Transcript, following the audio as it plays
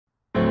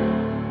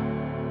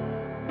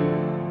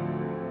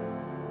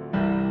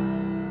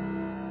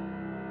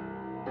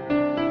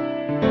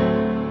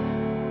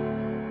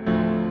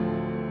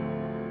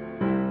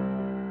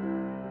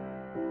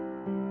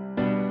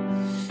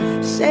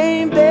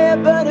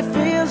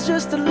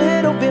just a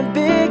little bit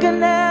bigger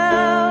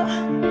now.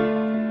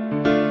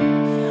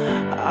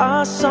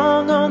 Our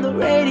song on the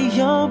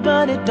radio,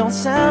 but it don't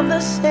sound the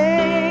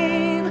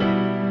same.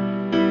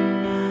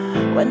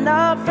 When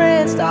our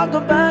friends talk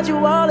about you,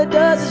 all it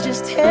does is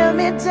just tear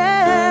me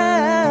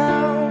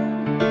down.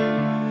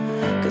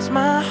 'Cause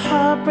my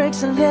heart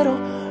breaks a little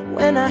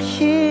when I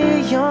hear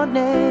your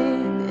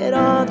name. It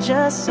all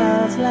just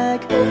sounds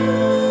like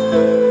ooh.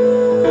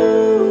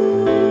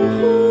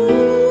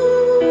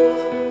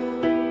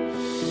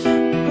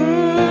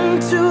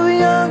 Too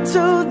young,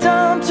 too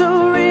dumb to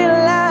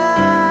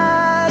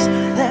realize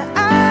that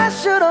I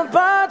should have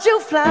bought you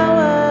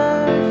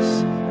flowers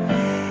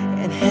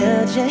and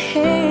held your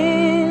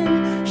hand.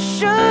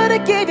 Should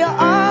have gave you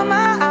all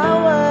my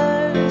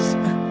hours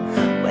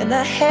when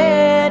I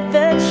had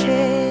the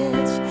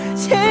chance.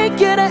 Take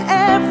you to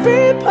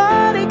every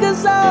party,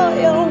 'cause all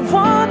you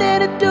wanted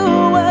to do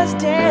was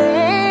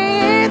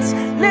dance.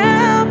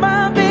 Now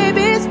my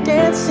baby's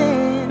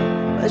dancing,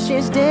 but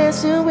she's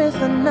dancing with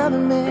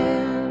another man.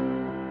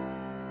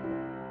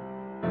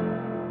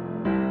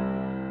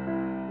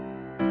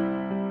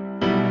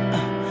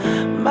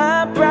 My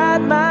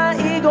pride, my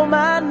ego,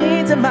 my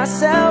needs, and my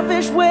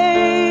selfish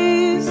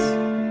ways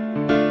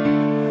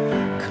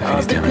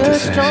caused a good,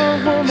 strong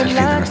woman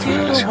like you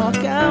to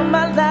walk out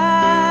my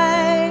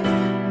life.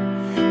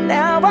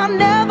 Now I'll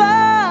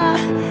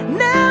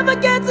never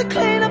get to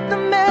clean up the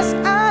mess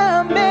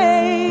I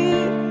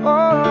made.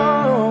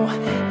 Oh,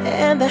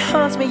 and that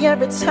haunts me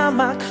every time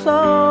I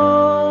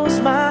close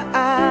my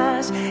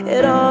eyes.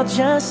 It all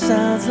just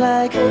sounds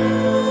like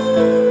ooh.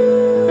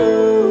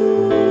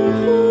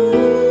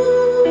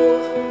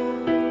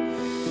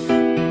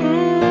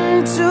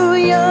 Too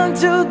young,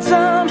 too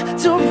dumb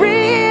to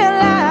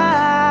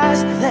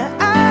realize that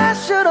I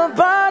should have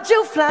bought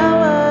you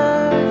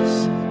flowers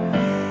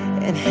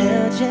and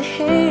held your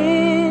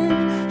hand.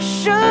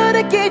 Should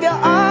have gave you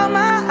all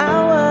my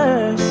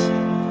hours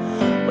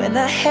when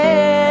I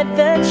had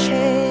the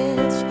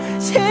chance.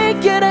 Take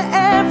you to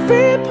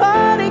every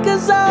party,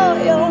 'cause all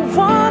you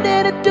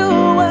wanted to do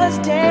was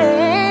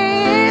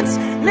dance.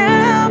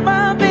 Now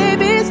my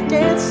baby's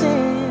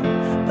dancing,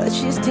 but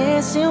she's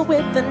dancing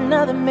with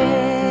another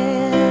man.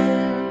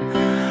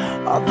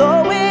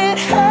 Although it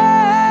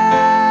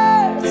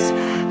hurts,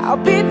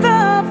 I'll be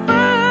the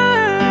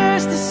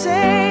first to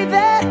say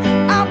that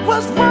I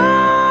was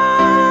wrong.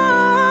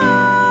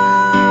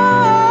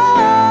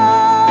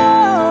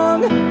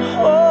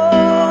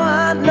 Oh,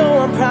 I know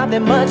I'm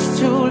probably much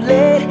too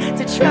late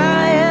to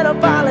try and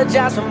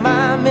apologize for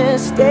my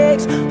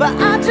mistakes, but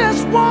I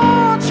just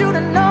want you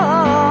to know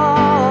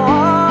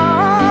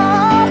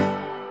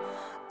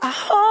I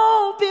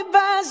hope he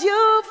buys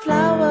you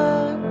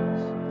flowers.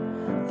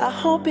 I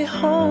hope he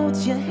holds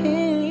your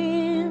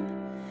hand,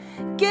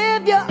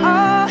 give you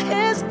all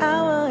his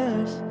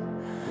hours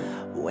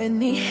when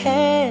he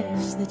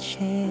has the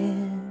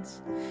chance.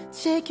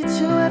 Take you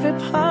to every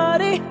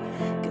party,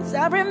 'cause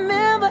I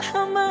remember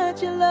how much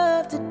you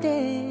love to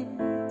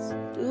dance.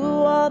 Do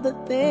all the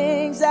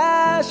things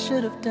I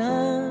should have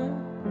done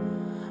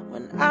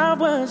when I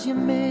was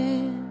your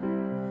man.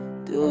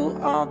 Do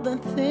all the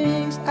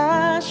things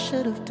I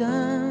should have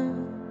done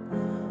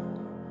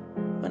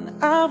when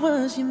I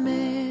was your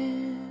man.